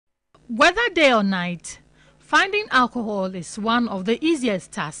Whether day or night, finding alcohol is one of the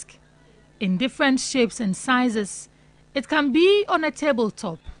easiest tasks. In different shapes and sizes, it can be on a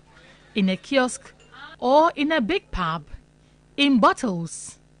tabletop, in a kiosk, or in a big pub, in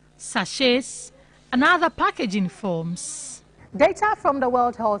bottles, sachets, and other packaging forms. Data from the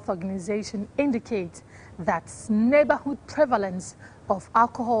World Health Organization indicate that neighborhood prevalence of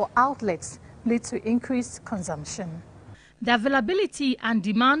alcohol outlets lead to increased consumption. The availability and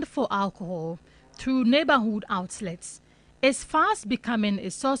demand for alcohol through neighborhood outlets is fast becoming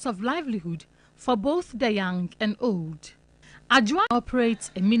a source of livelihood for both the young and old. Agyemang operates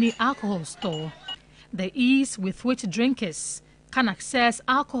a mini alcohol store. The ease with which drinkers can access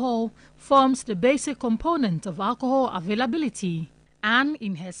alcohol forms the basic component of alcohol availability, and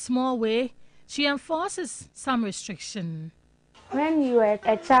in her small way, she enforces some restriction. When you were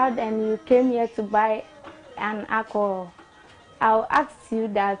a child and you came here to buy an alcohol, I'll ask you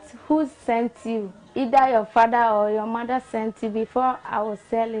that who sent you, either your father or your mother sent you, before I will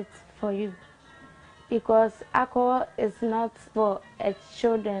sell it for you. Because alcohol is not for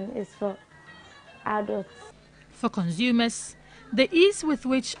children, it's for adults. For consumers, the ease with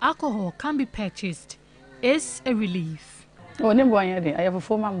which alcohol can be purchased is a relief.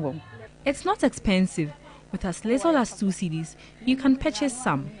 It's not expensive. With as little as 2 cedis, you can purchase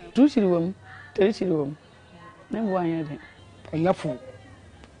some.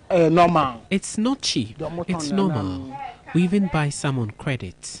 It's not cheap, it's normal. We even buy some on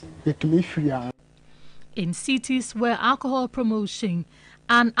credit. In cities where alcohol promotion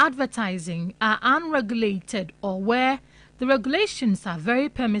and advertising are unregulated or where the regulations are very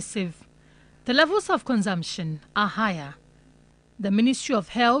permissive, the levels of consumption are higher. The Ministry of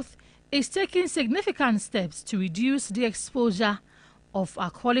Health is taking significant steps to reduce the exposure of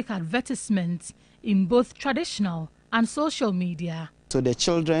alcoholic advertisements in both traditional and social media. So the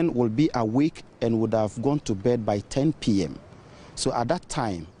children will be awake and would have gone to bed by 10 p.m. So at that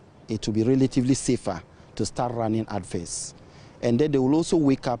time, it will be relatively safer to start running adverts. And then they will also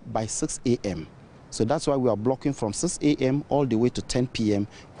wake up by 6 a.m. So that's why we are blocking from 6 a.m. all the way to 10 p.m.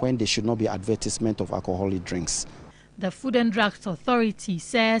 when there should not be advertisement of alcoholic drinks. The Food and Drugs Authority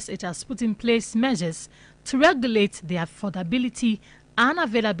says it has put in place measures to regulate the affordability and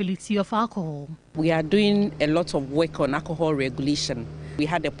availability of alcohol. We are doing a lot of work on alcohol regulation. We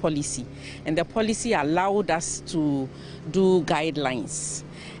had a policy, and the policy allowed us to do guidelines,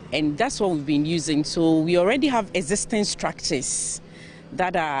 and that's what we've been using. So we already have existing structures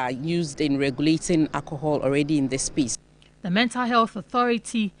that are used in regulating alcohol already in this space. The Mental Health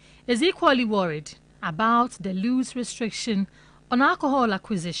Authority is equally worried about the loose restriction on alcohol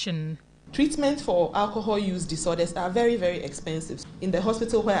acquisition. Treatment for alcohol use disorders are very, very expensive. In the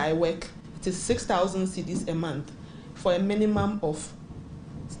hospital where I work, it is 6,000 cedis a month for a minimum of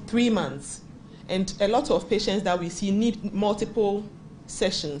 3 months. And a lot of patients that we see need multiple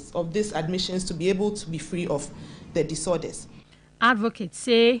sessions of these admissions to be able to be free of the disorders. Advocates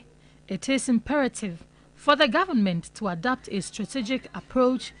say it is imperative for the government to adopt a strategic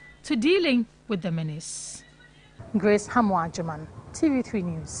approach to dealing with the menace. Grace Hammoah Agyemang, TV3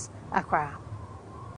 News, Accra.